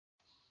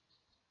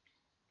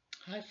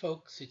Hi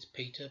folks, it's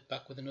Peter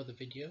back with another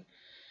video.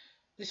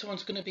 This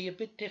one's going to be a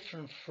bit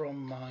different from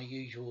my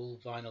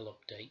usual vinyl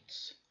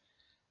updates.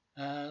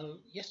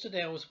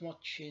 Yesterday I was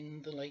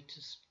watching the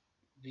latest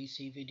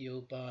VC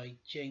video by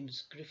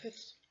James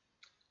Griffiths,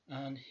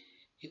 and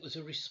it was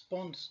a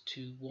response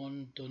to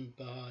one done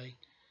by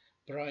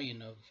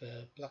Brian of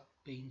Black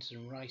Beans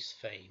and Rice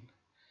fame,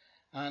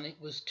 and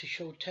it was to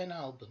show 10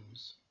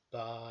 albums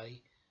by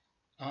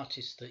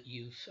artists that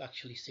you've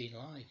actually seen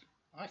live.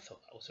 I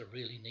thought that was a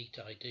really neat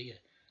idea.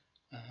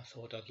 I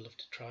thought I'd love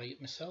to try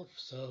it myself,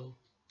 so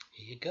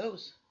here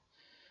goes.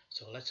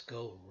 So let's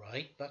go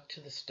right back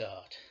to the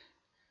start.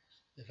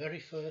 The very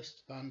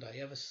first band I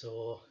ever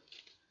saw,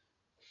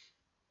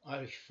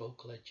 Irish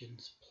folk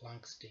legends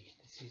Planxty.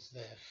 This is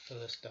their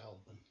first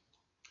album.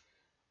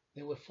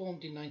 They were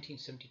formed in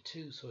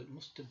 1972, so it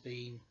must have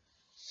been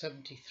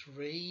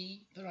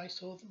 73 that I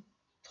saw them,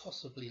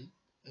 possibly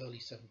early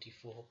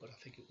 74, but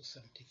I think it was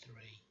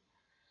 73.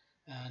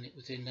 And it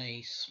was in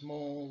a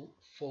small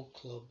folk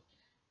club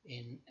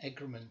in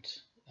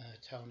Egremont,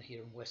 town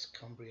here in West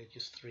Cumbria,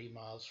 just 3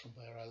 miles from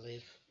where I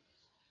live.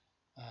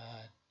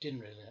 Didn't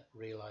really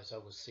realise I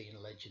was seeing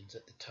legends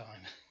at the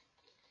time.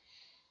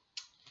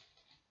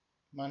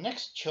 My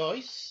next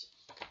choice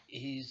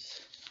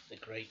is the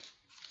great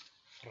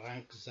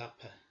Frank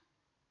Zappa.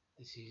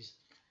 This is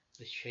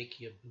the Shake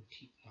Your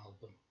Booty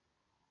album,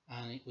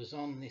 and it was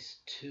on this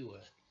tour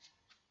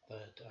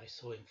that I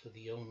saw him for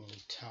the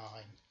only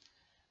time.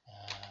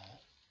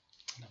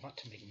 And I've had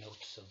to make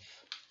notes of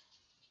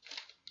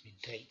my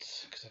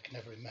dates because I can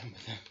never remember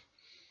them.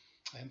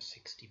 I am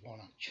 61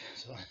 actually,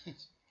 so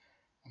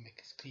I'll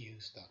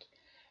excuse that.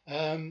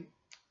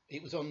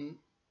 It was on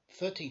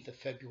 13th of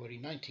February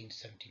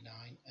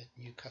 1979 at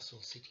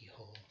Newcastle City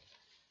Hall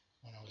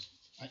when I was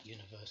at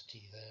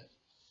university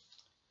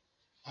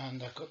there.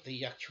 And I got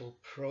the actual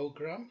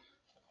programme,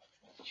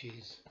 which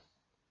is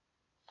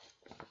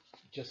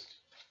just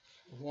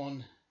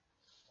one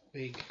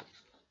big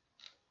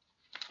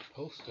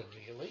poster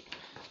really.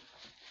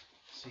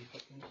 See if I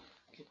can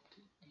get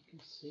it, you can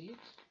see it.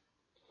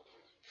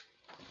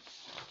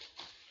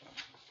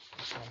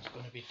 This one's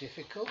going to be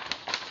difficult.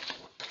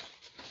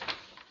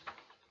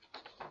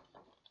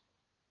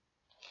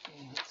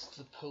 And that's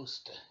the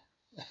poster.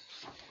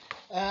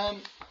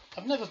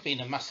 I've never been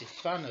a massive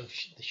fan of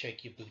the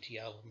Shake Your Booty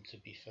album, to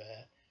be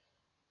fair,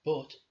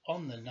 but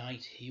on the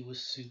night he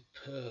was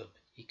superb.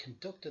 He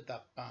conducted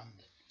that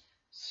band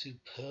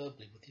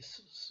superbly with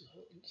his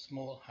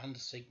small hand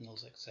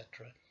signals,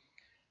 etc.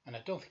 And I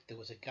don't think there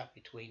was a gap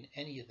between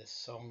any of the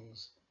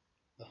songs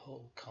the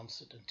whole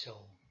concert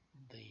until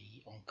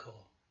the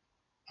encore.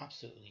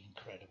 Absolutely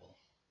incredible.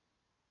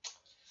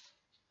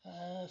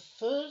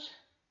 Third,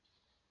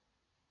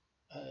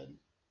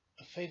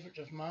 a favourite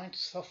of mine,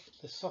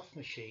 the Soft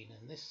Machine,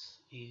 and this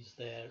is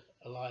their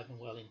Alive and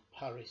Well in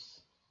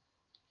Paris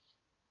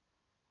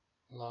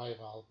live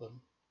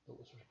album that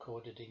was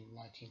recorded in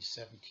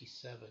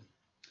 1977.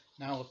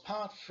 Now,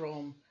 apart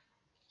from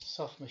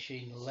Soft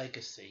Machine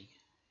Legacy,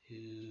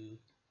 who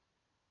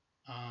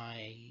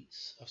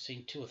I've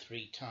seen 2 or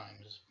 3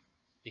 times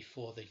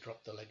before they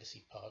dropped the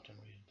Legacy part and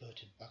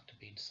reverted back to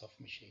being Soft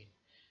Machine.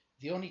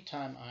 The only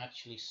time I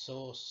actually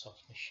saw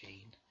Soft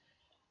Machine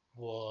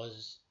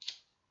was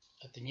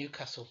at the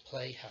Newcastle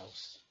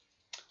Playhouse,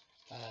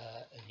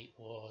 and it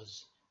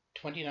was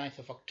 29th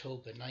of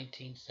October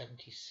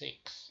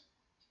 1976.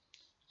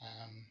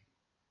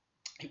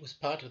 It was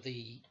part of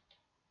the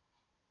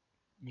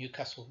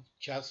Newcastle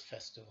Jazz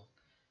Festival,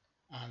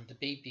 and the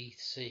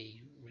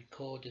BBC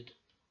recorded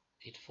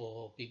it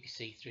for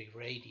BBC 3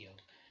 radio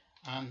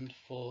and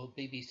for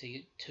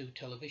BBC 2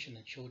 television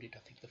and showed it, I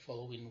think, the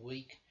following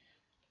week,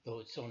 though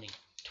it's only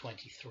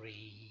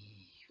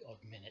 23 odd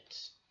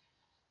minutes.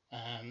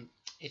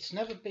 It's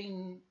never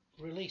been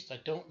released. I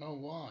don't know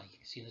why,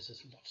 seeing as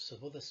there's lots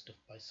of other stuff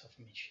by Soft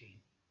Machine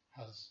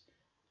has,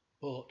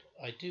 but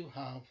I do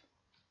have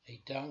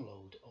a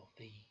download of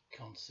the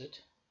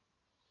concert.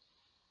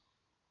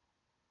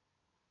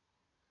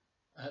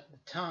 At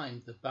the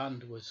time, the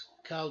band was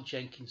Carl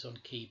Jenkins on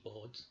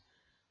keyboards,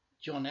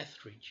 John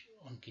Etheridge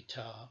on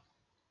guitar,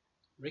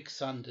 Rick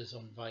Sanders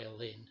on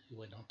violin, who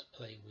went on to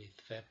play with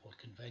Fairport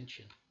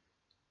Convention,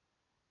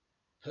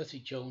 Percy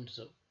Jones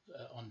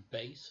on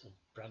bass of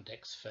Brand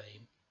X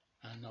fame,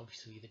 and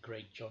obviously the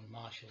great John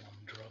Marshall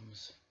on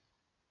drums.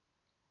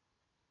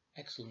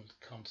 Excellent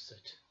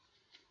concert.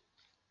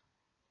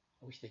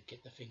 I wish they'd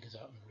get their fingers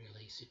out and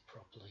release it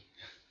properly.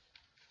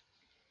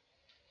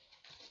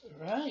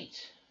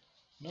 Right,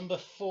 number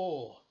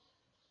 4,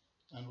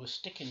 and we're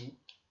sticking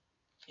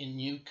in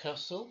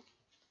Newcastle,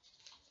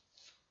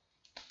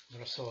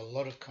 where I saw a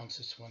lot of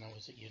concerts when I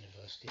was at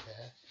university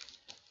there,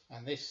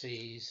 and this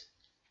is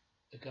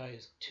the guy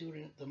who's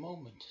touring at the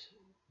moment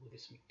with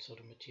this sort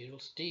of material,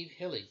 Steve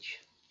Hillage.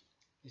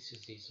 This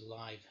is his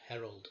Live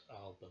Herald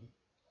album,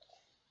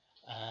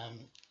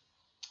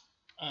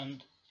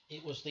 and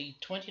it was the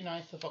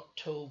 29th of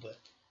October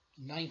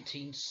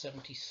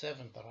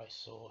 1977 that I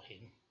saw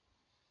him,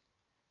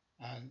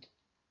 and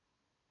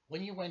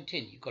when you went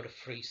in you got a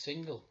free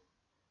single.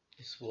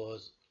 This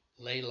was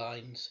Ley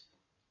Lines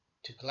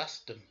to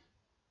Glaston.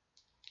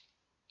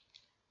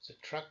 It's a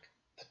track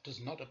that does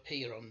not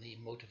appear on the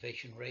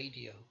Motivation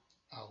Radio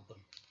album.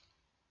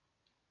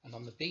 And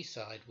on the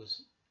B-side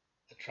was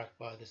a track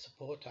by the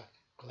support act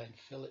Glenn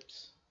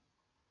Phillips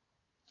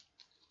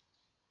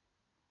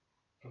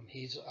from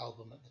his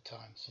album at the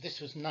time. So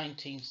this was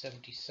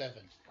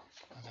 1977,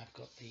 and I've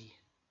got the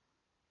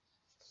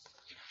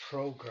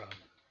program,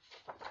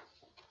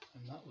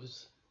 and that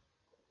was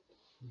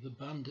the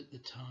band at the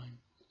time,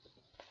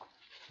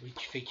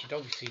 which featured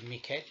obviously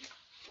Michele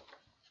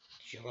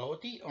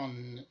Girardi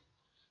on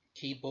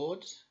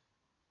keyboards,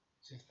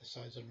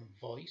 synthesizer and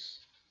voice,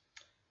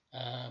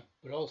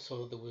 but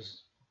also there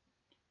was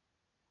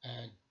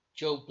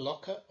Joe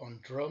Blocker on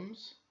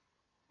drums,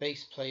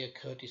 bass player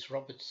Curtis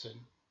Robertson,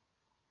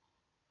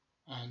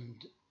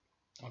 and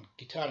on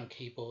guitar and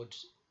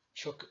keyboards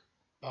Chuck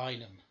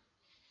Bynum,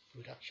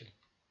 who had actually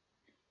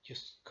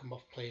just come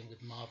off playing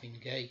with Marvin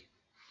Gaye.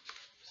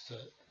 So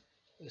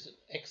it was an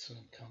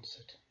excellent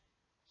concert.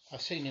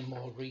 I've seen him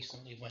more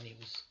recently when he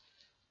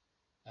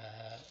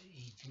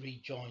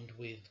rejoined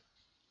with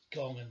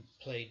Gong and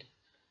played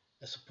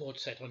a support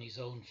set on his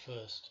own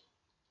first.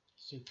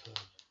 Superb.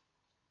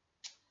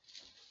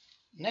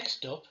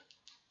 Next up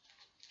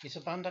is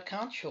a band I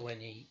can't show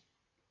an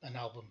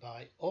album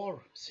by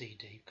or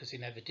CD because they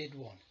never did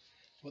one,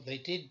 but they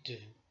did do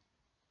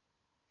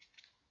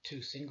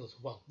two singles,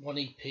 well, one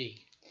EP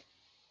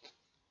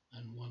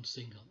and one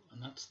single,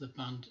 and that's the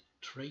band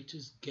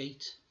Traitor's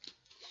Gate.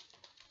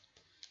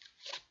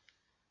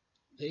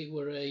 They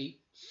were a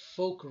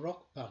folk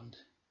rock band,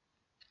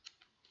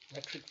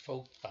 electric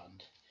folk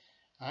band.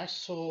 I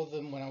saw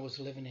them when I was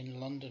living in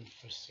London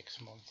for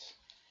 6 months,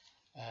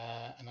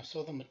 and I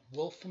saw them at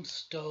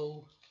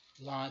Walthamstow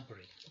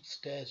Library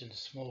upstairs in a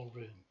small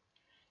room,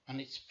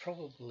 and it's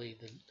probably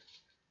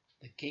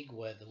the gig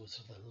where there was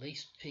the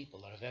least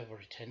people that I've ever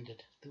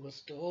attended. There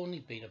was only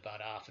been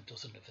about half a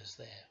dozen of us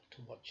there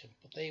to watch them,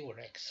 but they were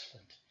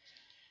excellent.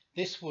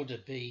 This would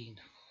have been,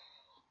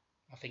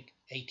 I think,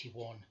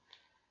 81.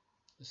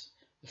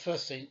 The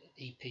first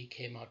EP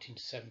came out in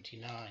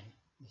 79.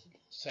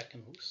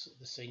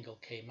 The single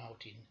came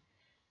out in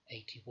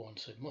 81,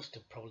 so it must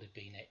have probably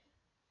been it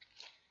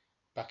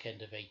back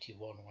end of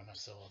 81 when I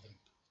saw them.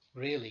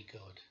 Really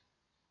good.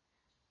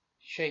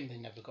 Shame they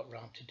never got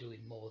round to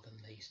doing more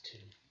than these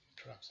two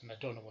tracks, and I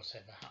don't know what's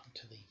ever happened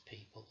to these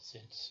people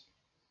since.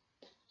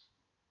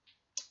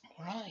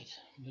 Right,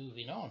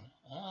 moving on.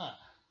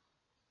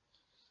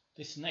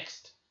 This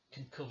next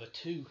can cover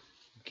two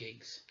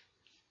gigs.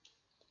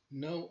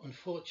 No,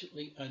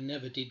 unfortunately, I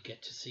never did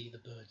get to see the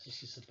Byrds.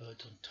 This is the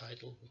Byrds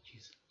Untitled, which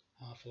is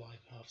half live,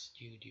 half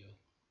studio.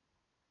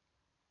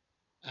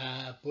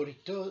 But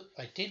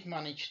I did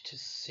manage to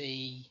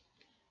see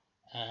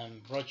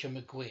Roger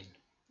McGuinn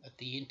at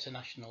the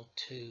International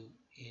 2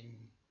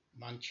 in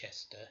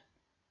Manchester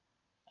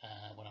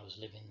when I was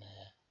living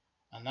there.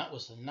 And that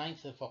was the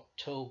 9th of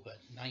October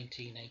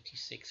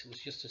 1986. It was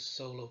just a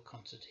solo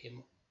concert,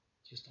 him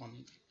just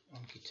on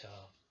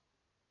guitar.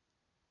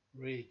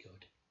 Really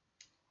good.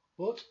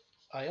 But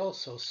I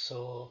also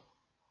saw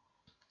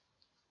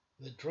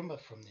the drummer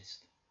from this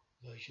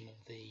version of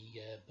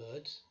the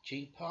Byrds,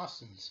 Gene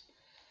Parsons,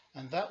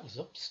 and that was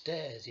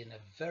upstairs in a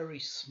very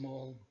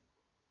small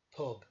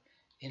pub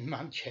in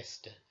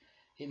Manchester.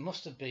 It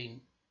must have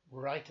been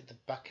right at the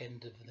back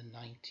end of the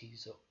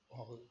 90s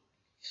or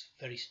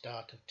very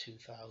start of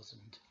 2000.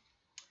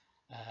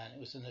 And it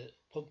was in a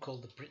pub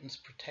called the Britain's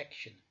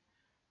Protection,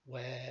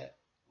 where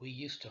we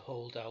used to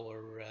hold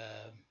our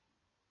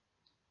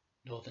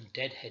Northern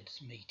Deadheads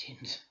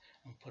meetings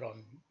and put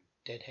on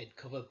Deadhead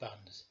cover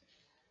bands.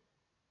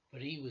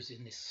 But he was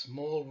in this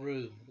small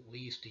room that we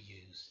used to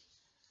use.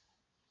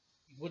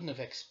 You wouldn't have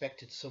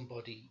expected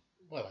somebody,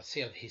 well, I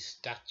say of his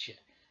stature,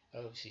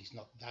 obviously he's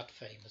not that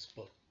famous,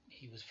 but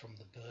he was from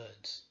the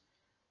Byrds.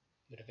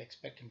 You would have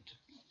expected him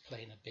to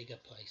play in a bigger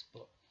place,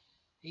 but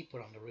he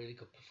put on a really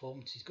good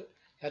performance. He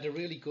had a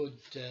really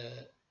good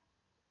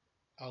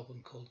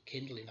album called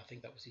Kindling. I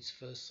think that was his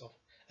first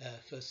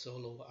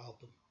solo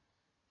album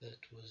that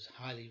was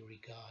highly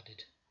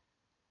regarded.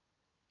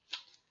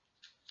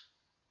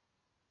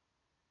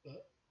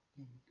 But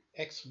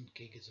excellent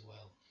gig as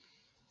well.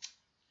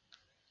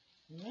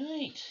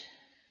 Right,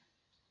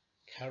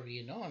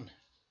 carrying on.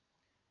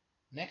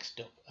 Next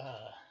up,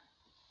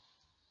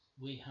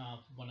 we have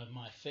one of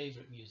my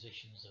favourite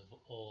musicians of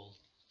all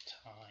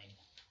time.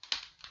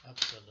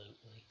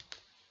 Absolutely.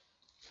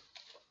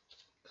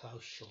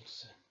 Klaus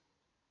Schulze.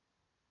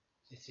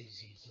 This is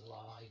his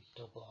live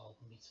double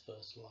album, his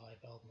first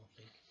live album, I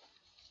think.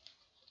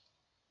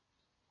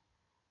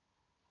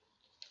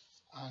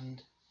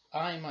 And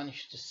I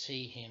managed to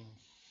see him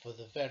for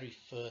the very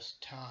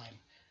first time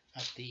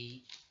at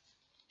the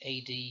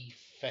AD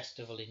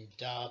Festival in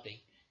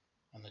Derby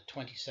on the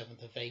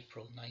 27th of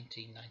April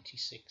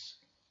 1996.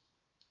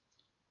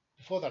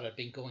 Before that, I'd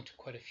been going to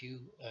quite a few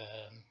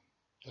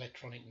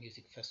electronic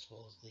music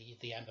festivals,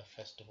 the AMA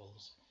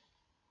festivals,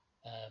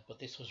 but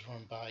this was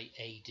run by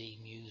AD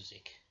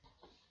Music.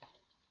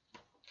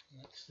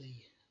 That's the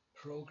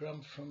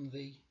program from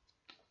the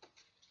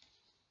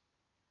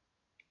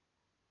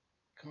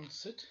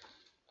concert.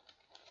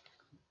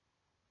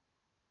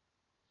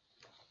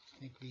 I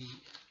think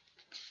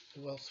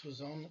who else was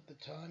on at the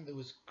time? There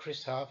was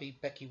Chris Harvey,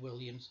 Becky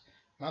Williams,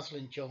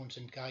 Maslin Jones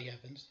and Guy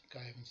Evans.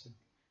 Guy Evans,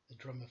 the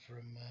drummer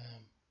from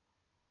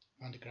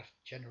Van der Graaf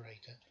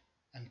Generator,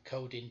 and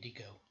Code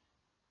Indigo.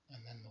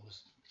 And then there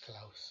was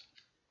Klaus.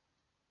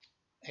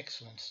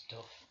 Excellent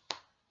stuff.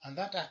 And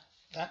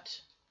that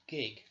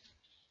gig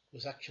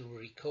was actually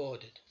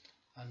recorded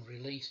and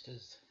released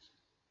as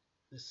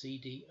the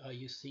CD Are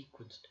You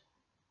Sequenced.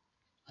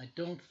 I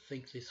don't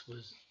think this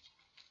was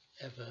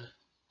ever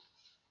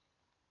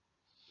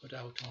put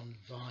out on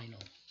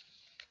vinyl.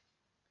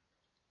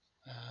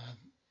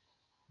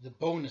 The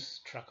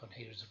bonus track on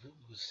here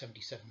was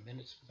 77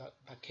 minutes, but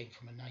that came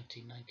from a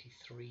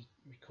 1993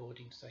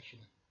 recording session,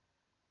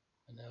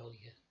 an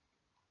earlier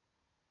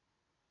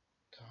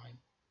time.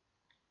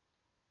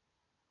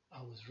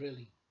 I was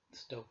really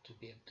stoked to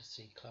be able to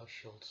see Klaus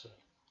Schulze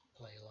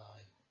play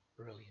live.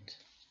 Brilliant.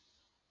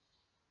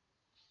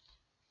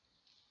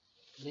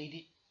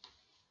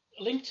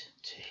 Linked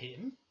to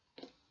him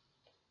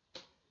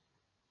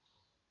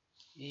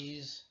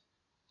is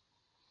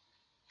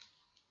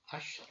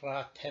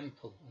Ashra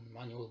Temple and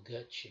Manuel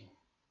Gurtsching.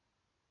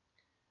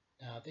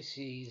 Now this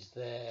is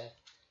their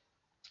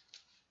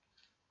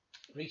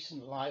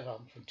recent live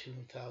album from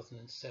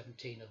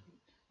 2017 of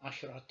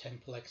Ashra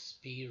Temple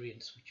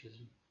Experience, which was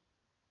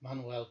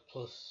Manuel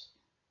plus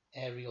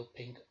Ariel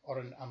Pink,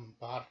 Orhan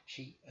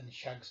Ambarchi and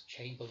Shags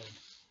Chamberlain.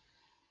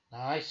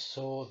 Now I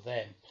saw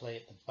them play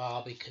at the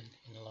Barbican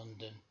in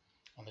London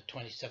on the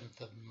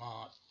 22nd of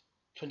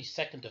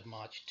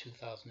March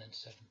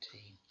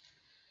 2017.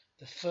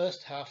 The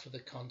first half of the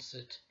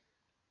concert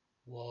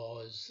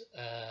was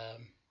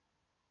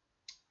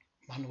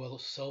Manuel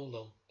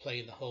solo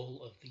playing the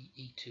whole of the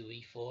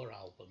E2 E4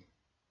 album.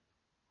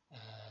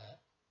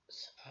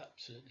 It's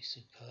absolutely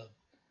superb.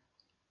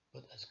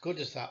 But as good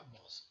as that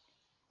was,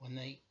 when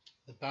the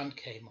band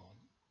came on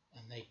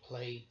and they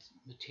played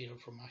material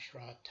from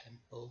Ashra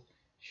Temple,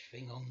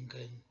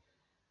 Schwingungen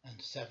and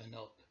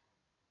 7-Up,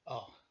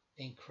 oh,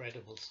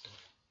 incredible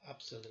stuff,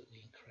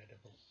 absolutely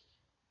incredible.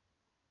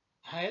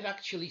 I had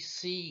actually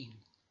seen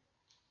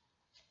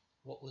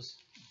what was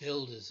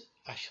billed as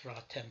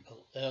Ashra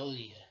Temple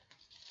earlier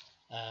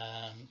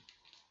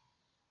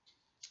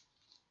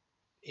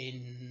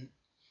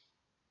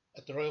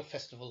at the Royal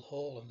Festival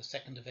Hall on the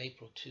 2nd of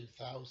April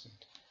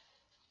 2000,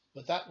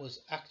 but that was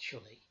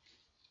actually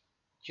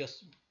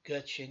just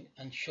Gurtsching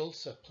and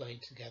Schulze playing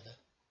together,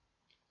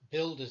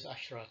 billed as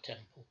Ashra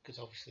Temple because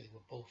obviously they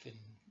were both in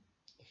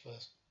the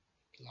first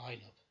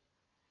lineup.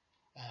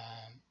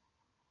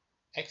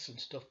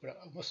 Excellent stuff, but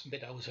I must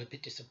admit I was a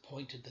bit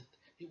disappointed that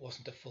it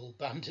wasn't a full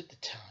band at the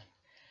time.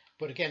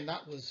 But again,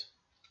 that was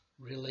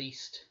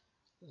released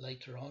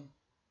later on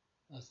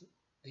as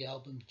the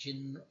album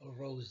Gin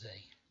Rose.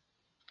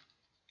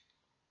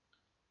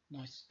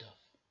 Nice stuff.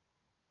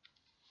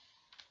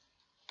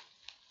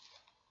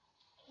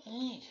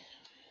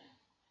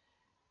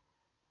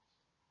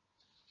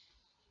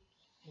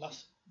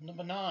 Last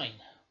number 9,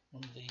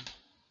 one of the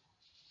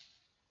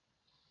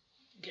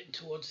getting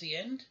towards the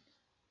end.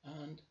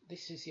 And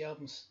this is the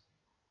album's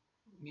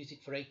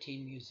Music for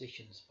 18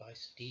 Musicians by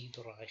Steve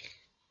Reich.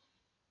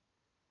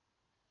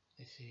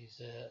 This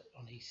is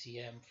on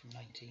ECM from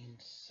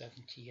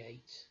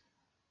 1978.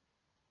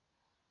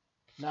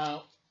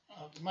 Now,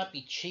 I might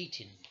be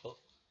cheating, but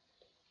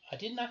I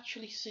didn't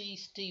actually see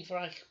Steve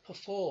Reich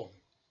perform.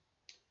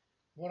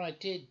 What I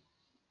did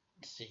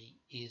see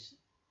is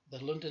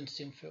the London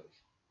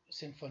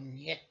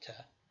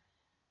Sinfonietta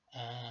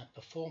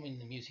performing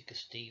the music of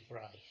Steve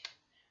Reich.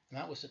 And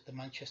that was at the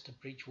Manchester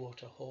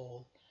Bridgewater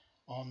Hall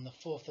on the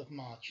 4th of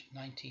March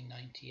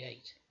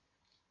 1998.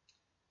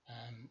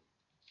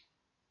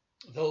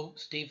 Though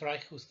Steve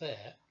Reich was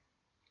there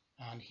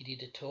and he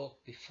did a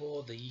talk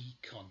before the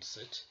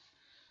concert,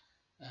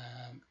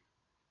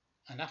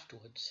 and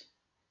afterwards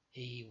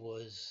he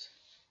was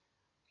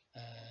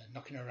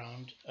knocking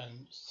around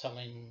and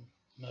selling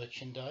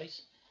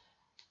merchandise,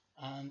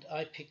 and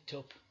I picked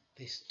up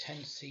this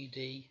 10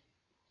 CD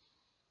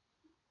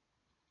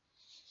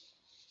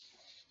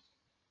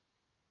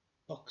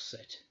box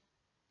set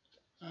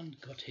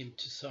and got him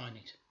to sign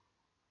it.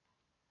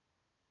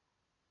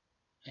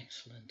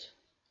 Excellent.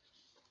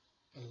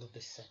 I love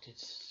this set,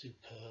 it's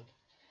superb.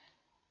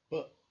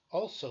 But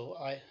also,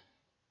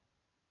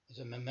 as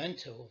a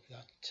memento of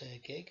that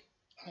gig,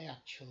 I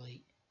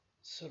actually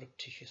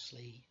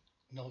surreptitiously,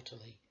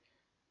 naughtily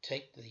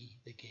taped the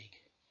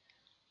gig.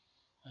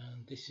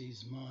 And this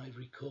is my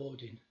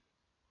recording.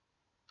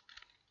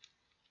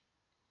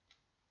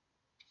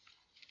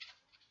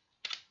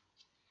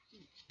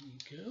 There you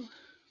go.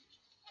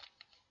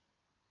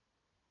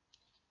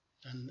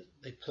 And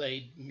they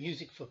played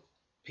Music for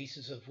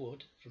Pieces of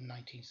Wood from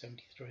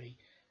 1973,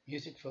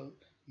 Music for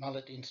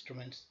Mallet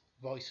Instruments,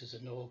 Voices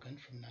and Organ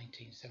from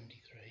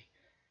 1973.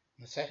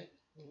 And the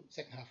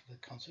second half of the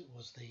concert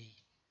was the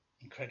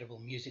incredible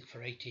Music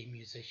for 18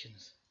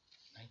 Musicians,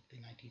 the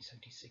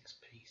 1976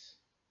 piece.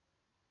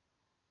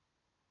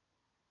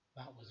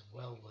 That was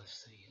well worth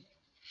seeing.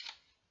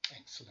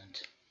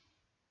 Excellent.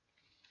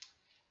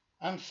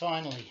 And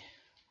finally,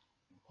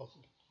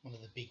 one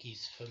of the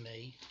biggies for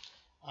me,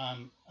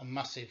 I'm a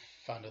massive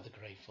fan of the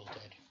Grateful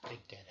Dead,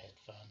 big Deadhead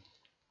fan.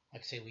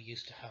 Like I say, we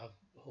used to have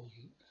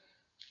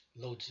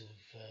loads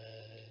of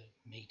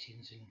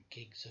meetings and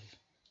gigs of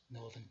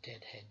Northern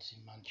Deadheads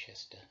in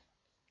Manchester.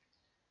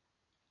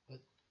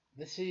 But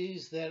this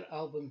is their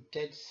album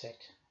Dead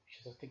Set, which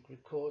is I think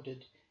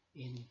recorded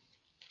in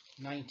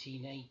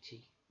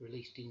 1980,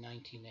 released in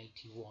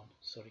 1981.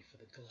 Sorry for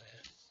the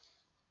glare.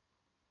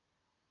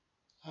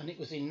 And it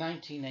was in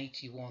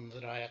 1981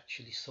 that I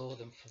actually saw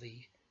them for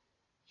the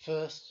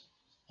first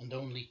and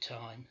only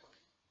time.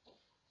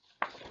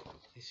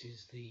 This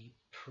is the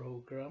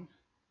programme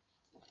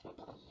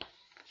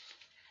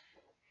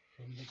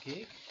from the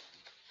gig.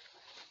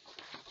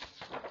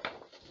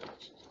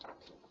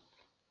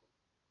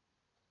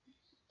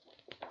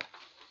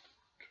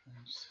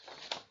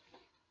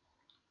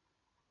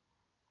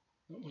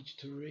 Not much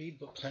to read,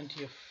 but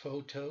plenty of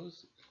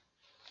photos.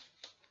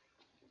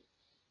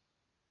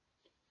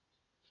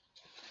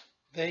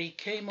 They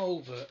came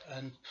over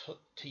and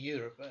to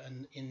Europe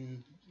and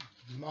in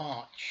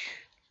March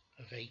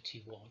of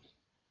 '81,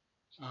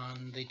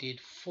 and they did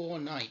 4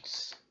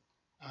 nights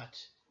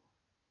at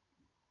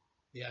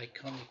the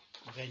iconic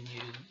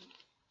venue,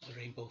 the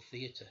Rainbow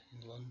Theatre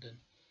in London.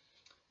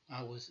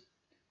 I was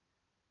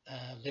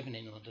living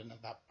in London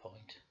at that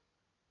point,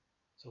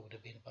 so it would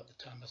have been about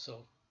the time I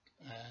saw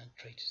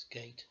Traitor's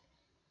Gate.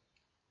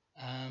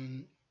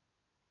 Oh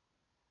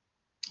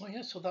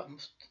yeah, so that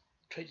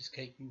Traitor's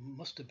Gate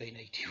must have been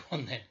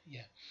 '81 then,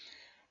 yeah.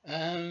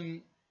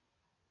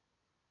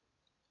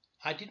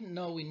 I didn't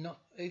know enough,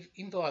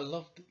 even though I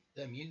loved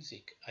their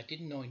music, I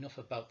didn't know enough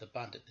about the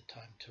band at the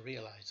time to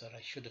realise that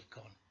I should have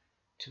gone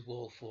to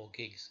all 4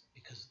 gigs,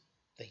 because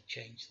they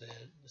changed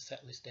the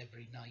set list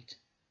every night.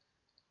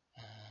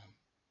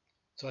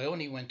 So I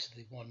only went to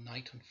the one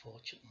night,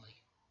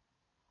 unfortunately.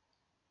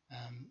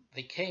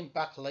 They came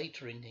back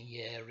later in the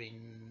year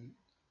in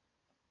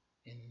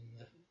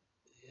the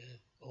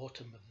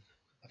autumn of,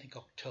 I think,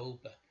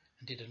 October,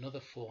 and did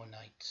another 4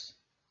 nights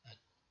at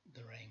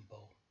the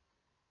Rainbow.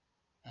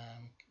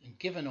 And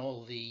given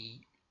all the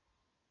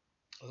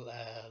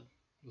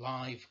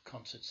live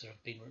concerts that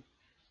have been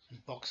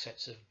and box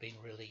sets that have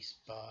been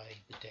released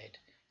by the Dead,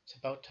 it's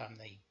about time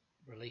they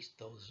released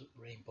those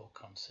Rainbow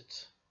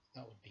concerts.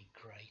 That would be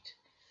great.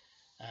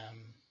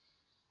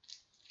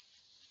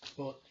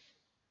 But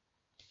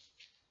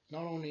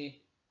not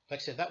only, like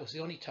I said, that was the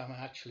only time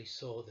I actually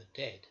saw the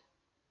Dead.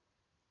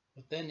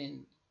 But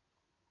then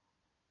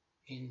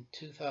in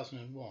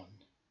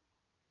 2001,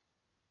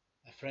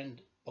 a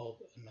friend, Bob,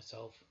 and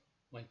myself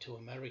went to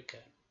America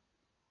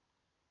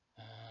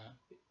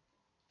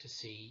to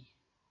see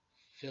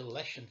Phil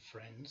Lesh and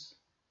Friends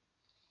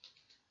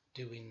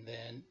doing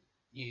their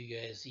New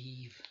Year's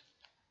Eve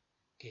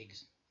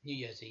gigs. New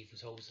Year's Eve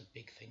was always a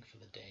big thing for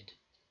the Dead,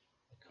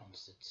 the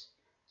concerts,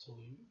 so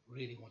we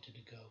really wanted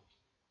to go.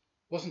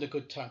 Wasn't a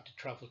good time to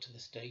travel to the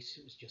States,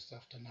 it was just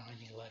after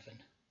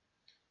 9/11,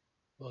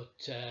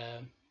 but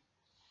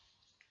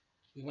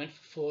we went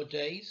for 4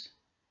 days.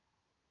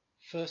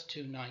 First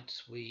 2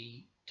 nights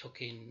we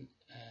took in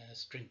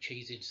String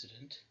Cheese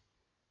Incident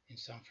in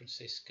San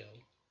Francisco,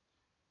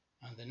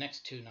 and the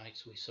next 2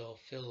 nights we saw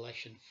Phil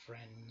Lesh and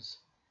Friends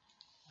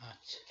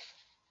at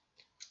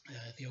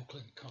the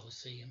Oakland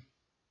Coliseum.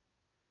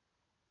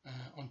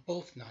 On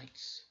both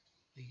nights,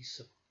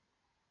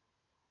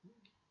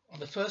 on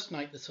the first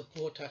night the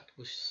support act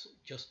was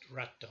just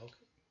Rat Dog,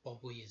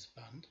 Bob Weir's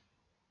band.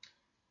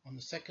 On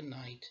the second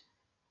night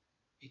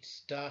it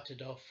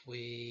started off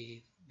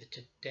with the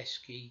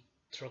Tedeschi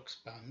Trucks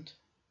band,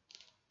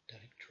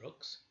 Derek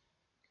Trucks,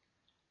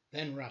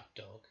 then Rat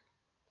Dog,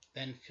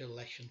 then Phil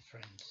Lesh and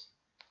Friends.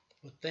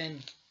 But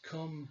then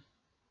come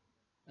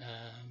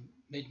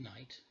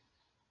midnight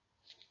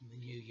in the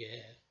new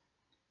year,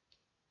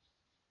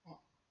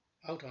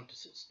 out onto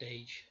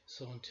stage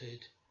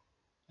sauntered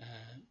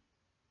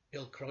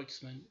Bill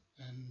Kreutzmann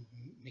and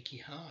Mickey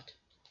Hart,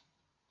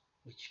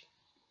 which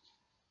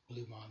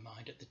blew my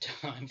mind at the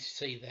time to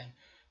see them.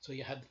 So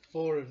you had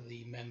 4 of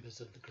the members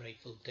of the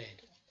Grateful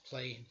Dead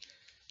playing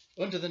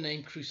under the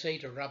name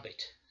Crusader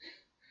Rabbit,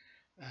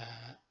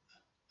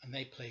 and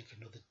they played for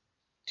another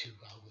 2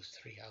 hours,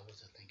 3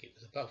 hours, I think. It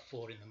was about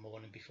 4 in the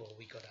morning before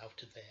we got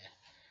out of there.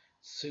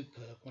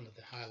 Superb, one of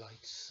the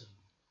highlights of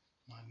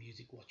my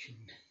music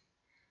watching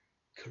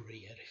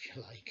career, if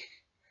you like.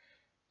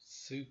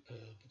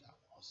 Superb that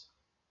was.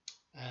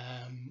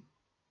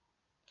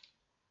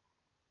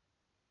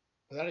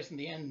 But that isn't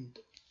the end.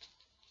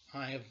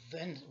 I have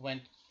then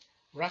went,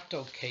 Rat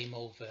Dog came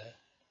over,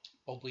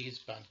 Bob Weir's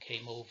band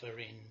came over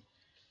in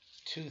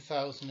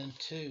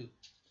 2002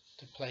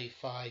 to play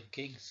 5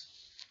 gigs,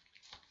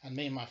 and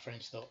me and my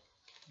friends thought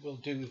we'll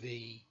do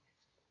the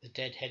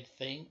Deadhead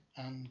thing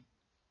and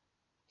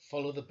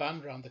follow the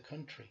band around the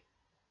country.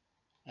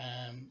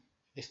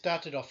 They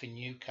started off in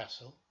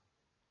Newcastle,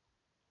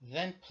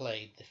 then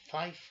played the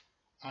Fife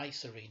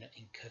Ice Arena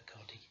in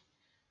Kirkcaldy.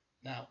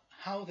 Now,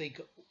 how they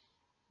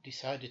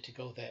decided to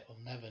go there, I'll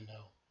never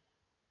know.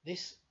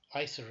 This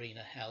ice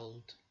arena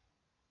held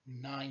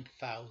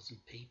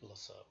 9,000 people or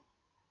so,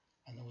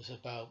 and there was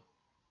about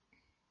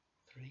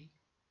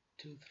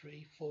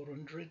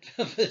 400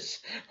 of us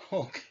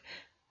all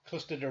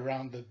clustered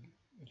around the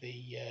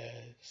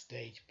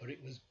stage. But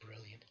it was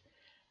brilliant.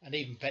 And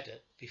even better,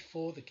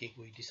 before the gig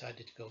we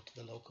decided to go to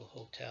the local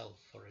hotel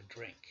for a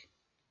drink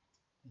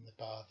in the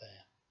bar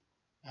there,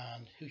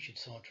 and who should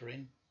saunter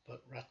in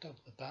but Rat Dog,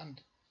 the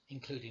band,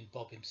 including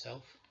Bob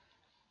himself.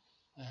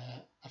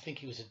 I think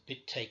he was a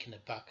bit taken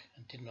aback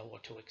and didn't know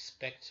what to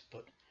expect,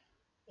 but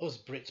us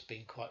Brits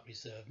being quite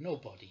reserved,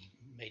 nobody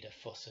made a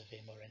fuss of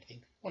him or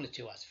anything. Wanted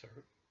to ask for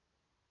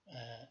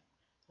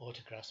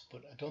autographs,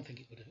 but I don't think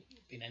it would have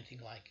been anything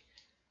like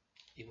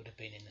it would have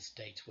been in the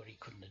States, where he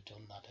couldn't have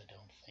done that, I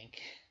don't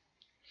think.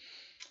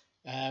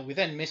 We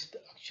then missed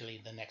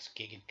actually the next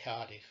gig in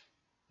Cardiff.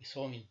 We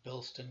saw him in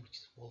Bilston, which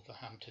is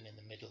Wolverhampton in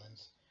the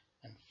Midlands,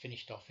 and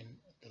finished off in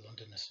the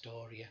London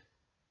Astoria.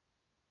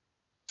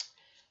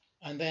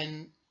 And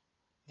then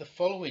the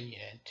following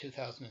year, in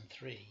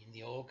 2003, in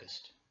the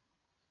August,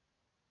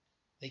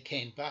 they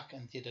came back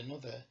and did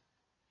another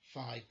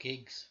 5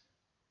 gigs.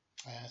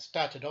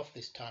 Started off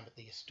this time at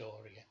the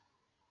Astoria,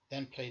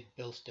 then played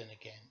Bilston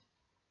again.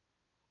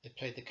 They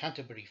played the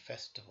Canterbury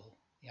Festival,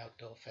 the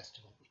outdoor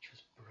festival, which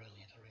was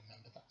brilliant. I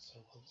remember that so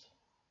well. It was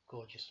a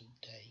gorgeous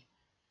day.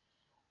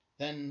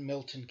 Then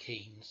Milton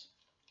Keynes,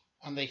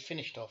 and they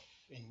finished off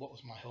in what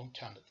was my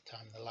hometown at the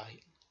time,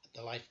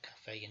 the Life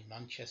Cafe in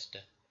Manchester.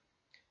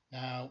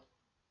 Now,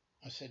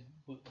 I said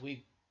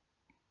we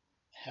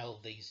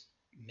held these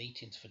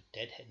meetings for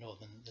the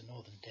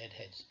Northern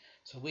Deadheads,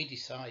 so we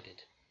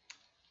decided,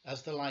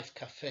 as the Life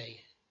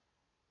Cafe,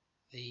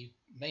 the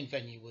main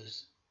venue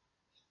was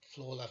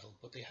floor level,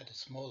 but they had a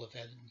smaller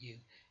venue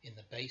in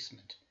the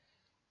basement.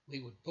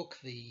 We would book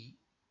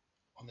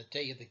on the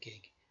day of the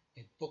gig,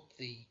 we booked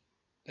the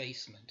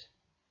basement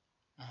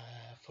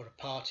for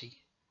a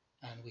party,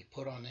 and we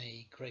put on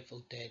a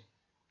Grateful Dead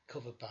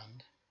cover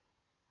band,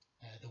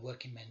 the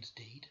Working Men's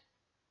Deed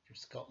from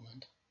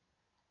Scotland,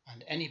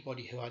 and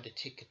anybody who had a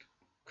ticket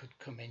could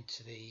come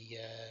into the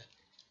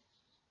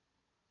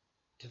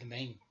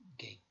main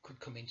gig, could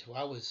come into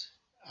ours,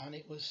 and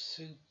it was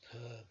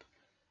superb.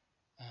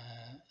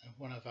 And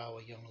one of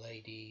our young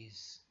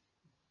ladies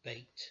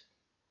baked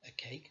a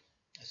cake,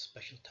 a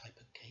special type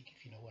of cake,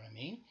 if you know what I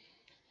mean,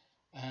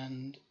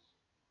 and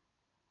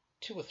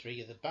 2 or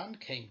 3 of the band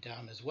came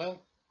down as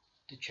well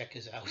to check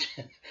us out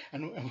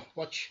and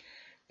watch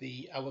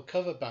our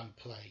cover band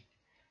play.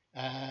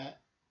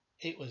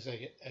 It was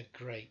a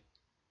great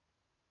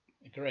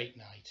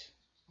night,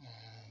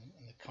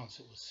 and the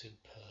concert was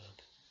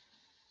superb.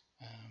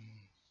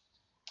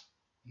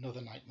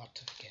 Another night not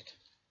to forget.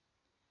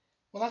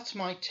 Well, that's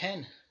my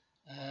 10.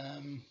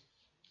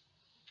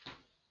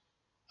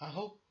 I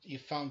hope you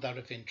found that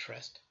of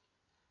interest.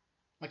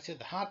 Like I said,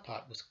 the hard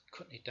part was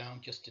cutting it down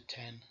just to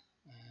 10,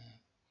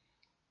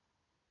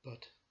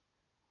 but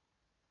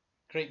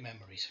great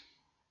memories.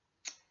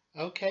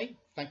 Okay,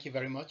 thank you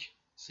very much.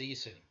 See you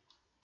soon.